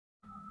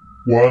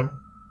1,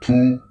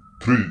 2,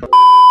 3.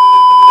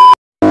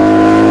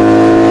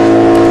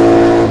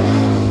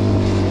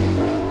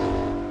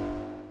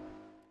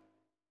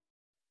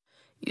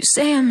 You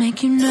say I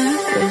make you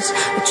nervous,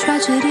 a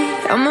tragedy,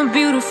 I'm a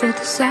beautiful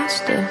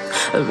disaster,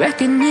 a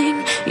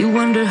reckoning, you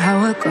wonder how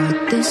I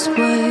got this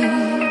way.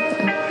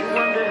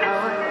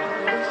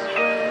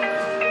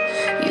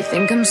 You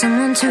think I'm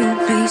someone to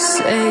be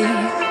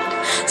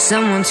saved,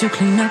 someone to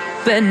clean up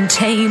and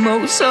tame.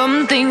 Oh,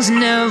 some things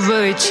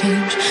never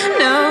change,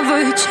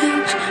 never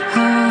change.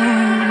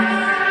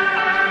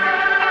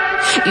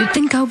 You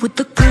think I would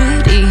look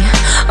pretty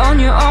on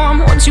your arm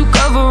once you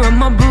cover up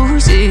my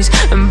bruises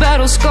and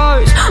battle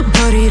scars,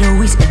 but it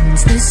always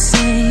ends the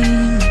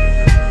same.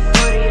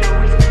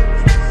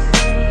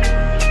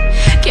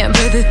 Can't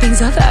bear the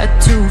things I've had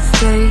to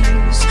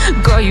face,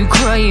 got you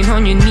crying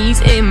on your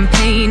knees in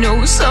pain.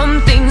 Oh,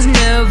 some things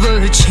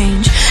never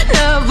change,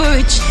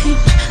 never change.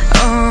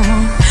 Oh,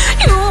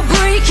 you'll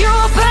break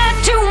your back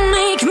to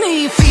make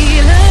me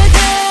feel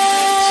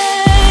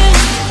again,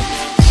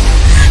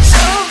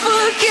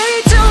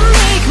 suffocate to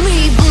make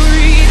me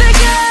breathe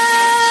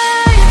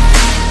again,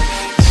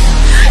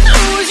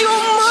 lose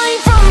your mind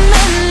from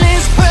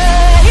endless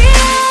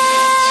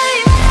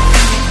pain.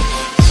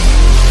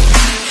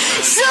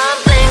 Some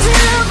things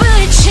never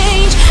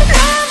change,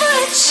 never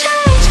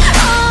change.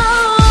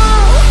 Oh,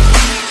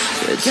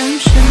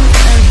 redemption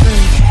never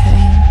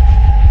came.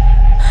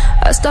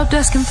 I stopped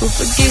asking for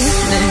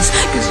forgiveness,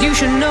 cause you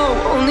should know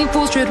only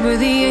fools tread where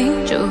the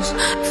angels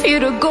fear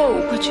to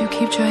go, but you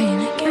keep trying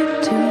to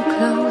get too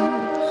close.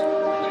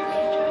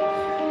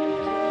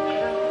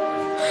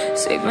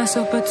 Save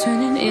myself by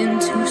turning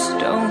into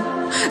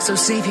stone, so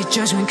save your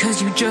judgment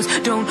cause you just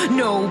don't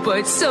know.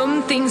 But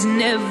some things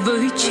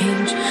never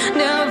change,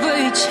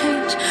 never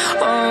change.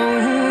 Oh,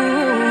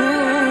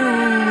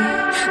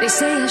 they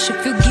say I should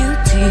feel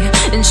guilty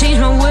and change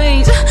my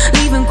ways,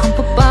 leaving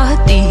crumpled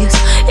bodies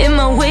in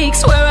my wake.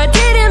 Swear I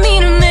didn't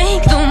mean to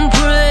make them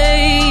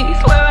break,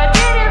 swear I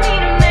didn't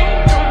mean to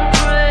make them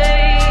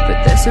break. But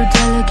they're so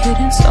delicate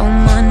and so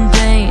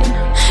mundane,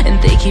 and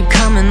they keep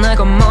coming like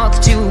a moth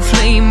to a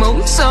flame.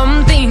 Oh,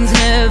 some things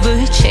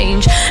never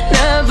change,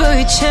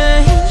 never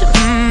change.